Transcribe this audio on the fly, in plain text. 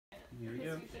Here we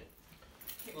go.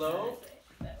 Hello,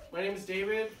 my name is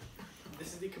David.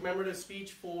 This is the commemorative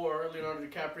speech for Leonardo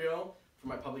Dicaprio for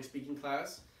my public speaking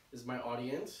class. This is my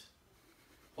audience.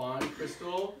 Juan,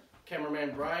 Crystal,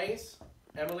 cameraman Bryce,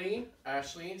 Emily,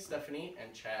 Ashley, Stephanie,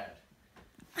 and Chad.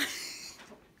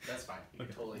 That's fine. You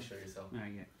can totally show yourself.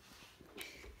 Okay.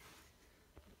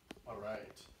 All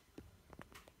right.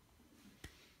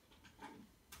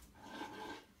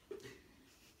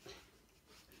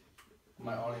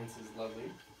 My audience is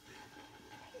lovely.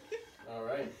 All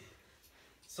right.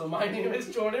 So my name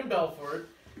is Jordan Belford.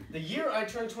 The year I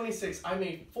turned 26, I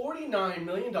made $49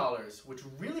 million, which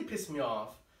really pissed me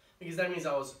off because that means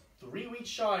I was 3 weeks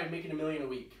shy of making $1 million a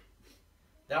week.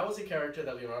 That was a character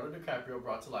that Leonardo DiCaprio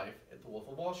brought to life at The Wolf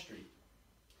of Wall Street.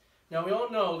 Now we all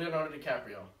know Leonardo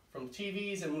DiCaprio from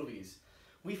TVs and movies.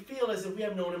 We feel as if we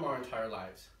have known him our entire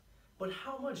lives. But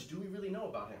how much do we really know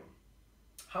about him?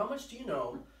 How much do you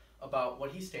know about what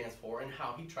he stands for and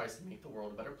how he tries to make the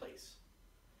world a better place?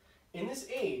 In this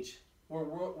age,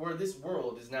 where this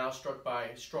world is now struck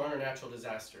by stronger natural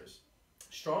disasters,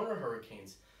 stronger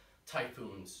hurricanes,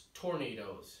 typhoons,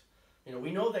 tornadoes,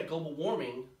 we know that global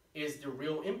warming is the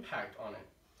real impact on it.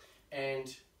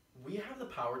 And we have the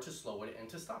power to slow it and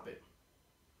to stop it.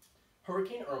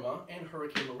 Hurricane Irma and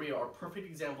Hurricane Maria are perfect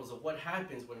examples of what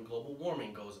happens when global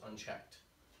warming goes unchecked.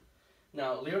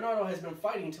 Now, Leonardo has been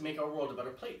fighting to make our world a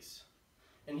better place.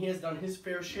 And he has done his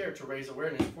fair share to raise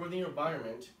awareness for the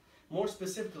environment, more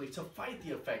specifically to fight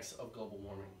the effects of global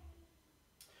warming.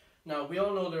 Now, we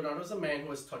all know Leonardo is a man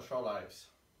who has touched our lives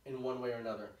in one way or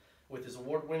another. With his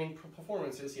award-winning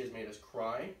performances, he has made us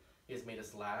cry, he has made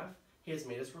us laugh, he has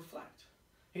made us reflect.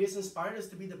 He has inspired us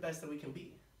to be the best that we can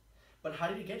be. But how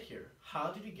did he get here?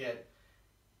 How did he get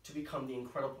to become the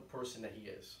incredible person that he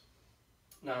is?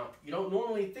 Now, you don't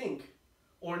normally think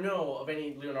or know of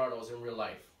any Leonardos in real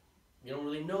life. You don't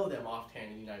really know them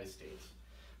offhand in the United States.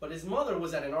 But his mother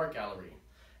was at an art gallery.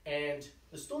 And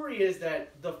the story is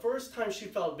that the first time she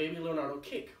felt baby Leonardo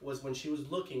kick was when she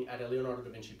was looking at a Leonardo da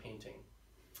Vinci painting.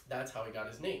 That's how he got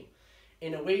his name,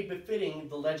 in a way befitting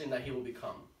the legend that he will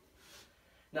become.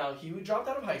 Now, he dropped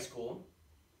out of high school,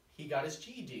 he got his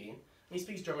GED, and he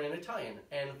speaks German and Italian,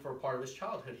 and for part of his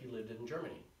childhood, he lived in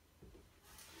Germany.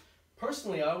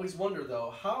 Personally, I always wonder,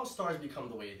 though, how stars become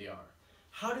the way they are.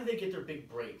 How do they get their big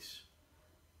breaks?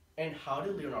 And how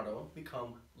did Leonardo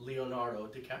become Leonardo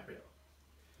DiCaprio?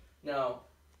 Now,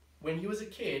 when he was a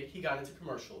kid, he got into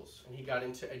commercials, and he got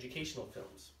into educational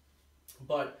films.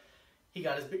 But he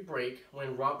got his big break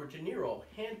when Robert De Niro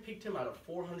handpicked him out of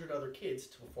 400 other kids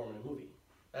to perform in a movie.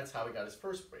 That's how he got his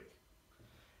first break.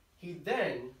 He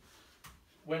then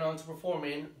went on to perform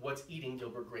in What's Eating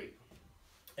Gilbert Grape.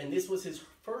 And this was his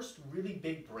first really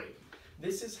big break.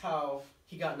 This is how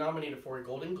he got nominated for a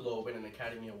Golden Globe and an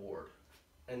Academy Award.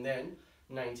 And then,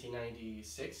 in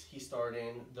 1996, he starred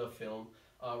in the film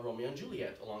Romeo and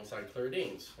Juliet alongside Claire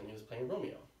Danes, and he was playing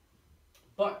Romeo.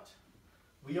 But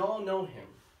we all know him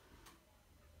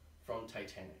from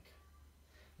Titanic.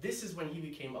 This is when he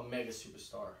became a mega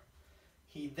superstar.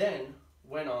 He then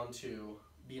went on to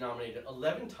be nominated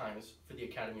 11 times for the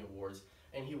Academy Awards,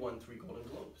 and he won 3 Golden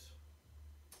Globes.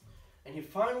 And he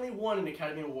finally won an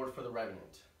Academy Award for The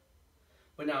Revenant.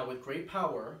 But now, with great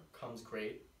power comes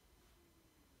great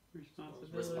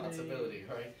responsibility,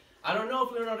 right? I don't know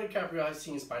if Leonardo DiCaprio has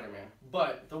seen Spider-Man,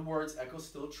 but the words echo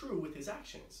still true with his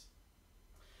actions.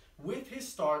 With his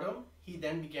stardom, he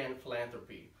then began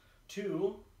philanthropy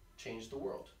to change the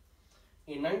world.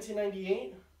 In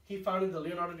 1998, he founded the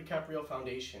Leonardo DiCaprio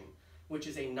Foundation, which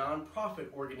is a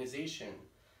non-profit organization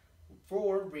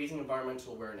for raising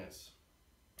environmental awareness.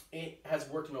 It has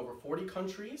worked in over 40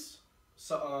 countries,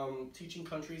 teaching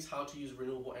countries how to use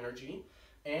renewable energy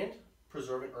and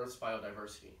preserving Earth's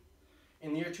biodiversity.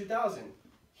 In the year 2000,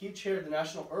 he chaired the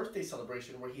National Earth Day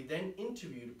celebration, where he then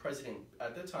interviewed President,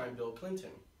 at the time, Bill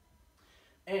Clinton,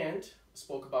 and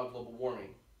spoke about global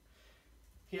warming.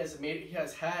 He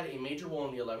has had a major role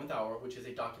in The 11th Hour, which is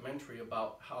a documentary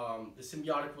about the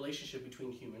symbiotic relationship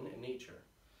between human and nature.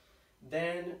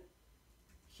 Then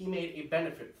he made a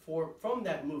benefit from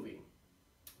that movie,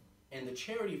 and the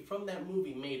charity from that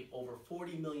movie made over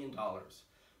 $40 million,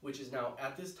 which is now,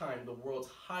 at this time, the world's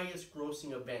highest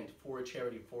grossing event for a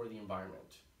charity for the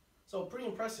environment. So pretty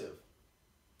impressive.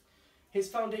 His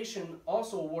foundation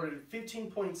also awarded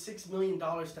 $15.6 million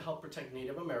to help protect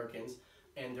Native Americans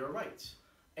and their rights,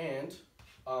 and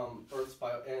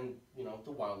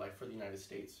the wildlife for the United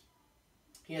States.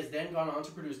 He has then gone on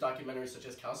to produce documentaries such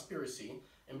as Cowspiracy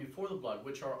and Before the Blood,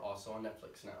 which are also on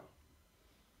Netflix now.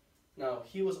 Now,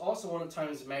 he was also one of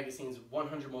Times Magazine's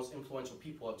 100 Most Influential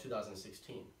People of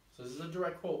 2016. So this is a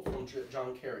direct quote from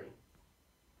John Kerry.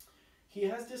 He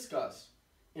has discussed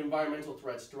environmental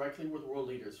threats directly with world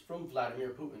leaders from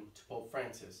Vladimir Putin to Pope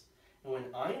Francis. And when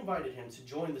I invited him to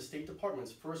join the State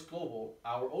Department's first global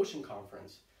Our Ocean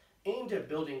Conference, aimed at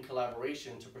building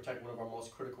collaboration to protect one of our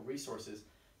most critical resources,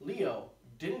 Leo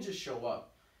didn't just show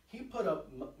up. He put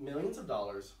up millions of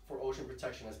dollars for ocean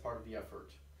protection as part of the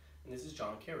effort. And this is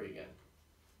John Kerry again.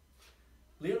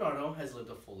 Leonardo has lived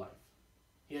a full life.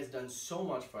 He has done so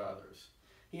much for others.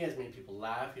 He has made people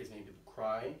laugh, he has made people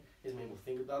cry, he has made people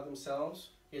think about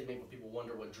themselves, he has made people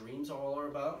wonder what dreams all are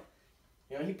about.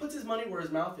 You know, he puts his money where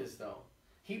his mouth is though.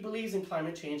 He believes in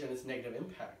climate change and its negative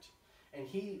impact. And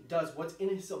he does what's in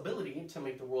his ability to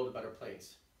make the world a better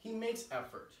place. He makes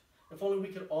effort. If only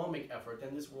we could all make effort,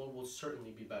 then this world will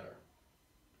certainly be better.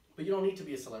 But you don't need to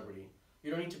be a celebrity.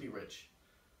 You don't need to be rich.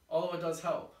 Although it does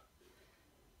help.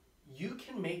 You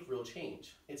can make real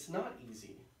change. It's not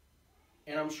easy.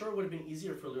 And I'm sure it would have been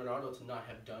easier for Leonardo to not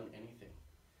have done anything.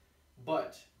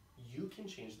 But you can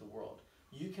change the world.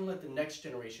 You can let the next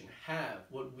generation have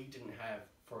what we didn't have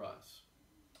for us.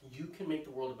 You can make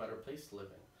the world a better place to live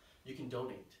in. You can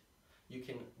donate. You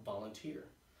can volunteer.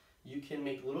 You can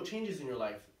make little changes in your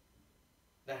life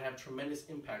that have tremendous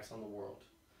impacts on the world.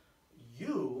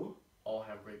 You all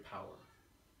have great power.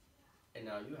 And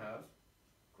now you have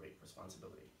great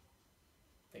responsibility.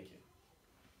 Thank you.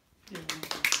 You're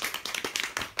welcome.